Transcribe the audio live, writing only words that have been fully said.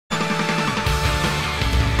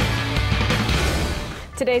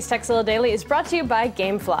Today's Tekzilla Daily is brought to you by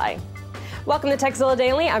Gamefly. Welcome to Tekzilla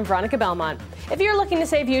Daily, I'm Veronica Belmont. If you're looking to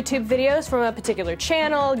save YouTube videos from a particular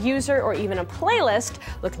channel, user, or even a playlist,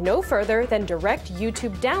 look no further than Direct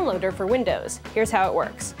YouTube Downloader for Windows. Here's how it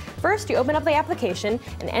works. First, you open up the application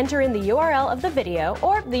and enter in the URL of the video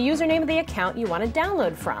or the username of the account you want to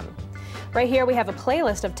download from. Right here we have a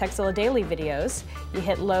playlist of Tekzilla Daily videos. You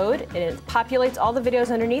hit load, and it populates all the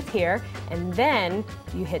videos underneath here, and then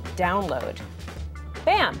you hit download.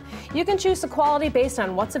 Bam! You can choose the quality based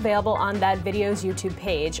on what's available on that video's YouTube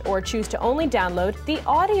page, or choose to only download the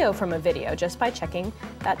audio from a video just by checking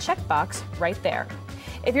that checkbox right there.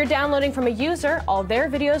 If you're downloading from a user, all their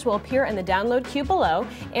videos will appear in the download queue below,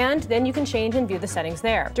 and then you can change and view the settings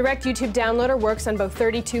there. Direct YouTube Downloader works on both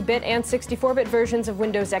 32-bit and 64-bit versions of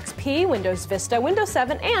Windows XP, Windows Vista, Windows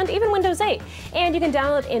 7, and even Windows 8. And you can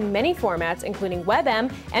download in many formats, including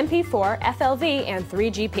WebM, MP4, FLV, and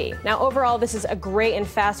 3GP. Now, overall, this is a great and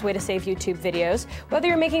fast way to save YouTube videos, whether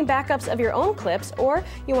you're making backups of your own clips or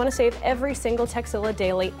you want to save every single Tekzilla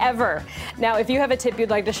Daily ever. Now, if you have a tip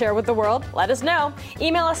you'd like to share with the world, let us know.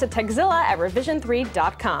 Email us at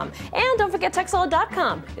tekzilla@revision3.com. And don't forget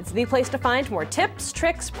tekzilla.com. It's the place to find more tips,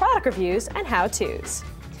 tricks, product reviews, and how-tos.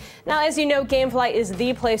 Now, as you know, Gamefly is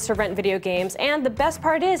the place to rent video games, and the best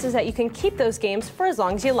part is that you can keep those games for as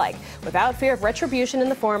long as you like, without fear of retribution in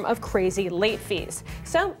the form of crazy late fees.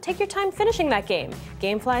 So take your time finishing that game.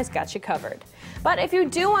 Gamefly's got you covered. But if you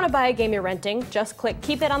do want to buy a game you're renting, just click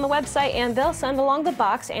Keep It on the website and they'll send along the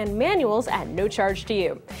box and manuals at no charge to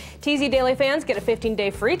you. TZ Daily fans get a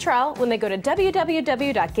 15-day free trial when they go to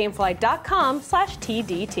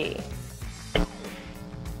www.gamefly.com/TDT.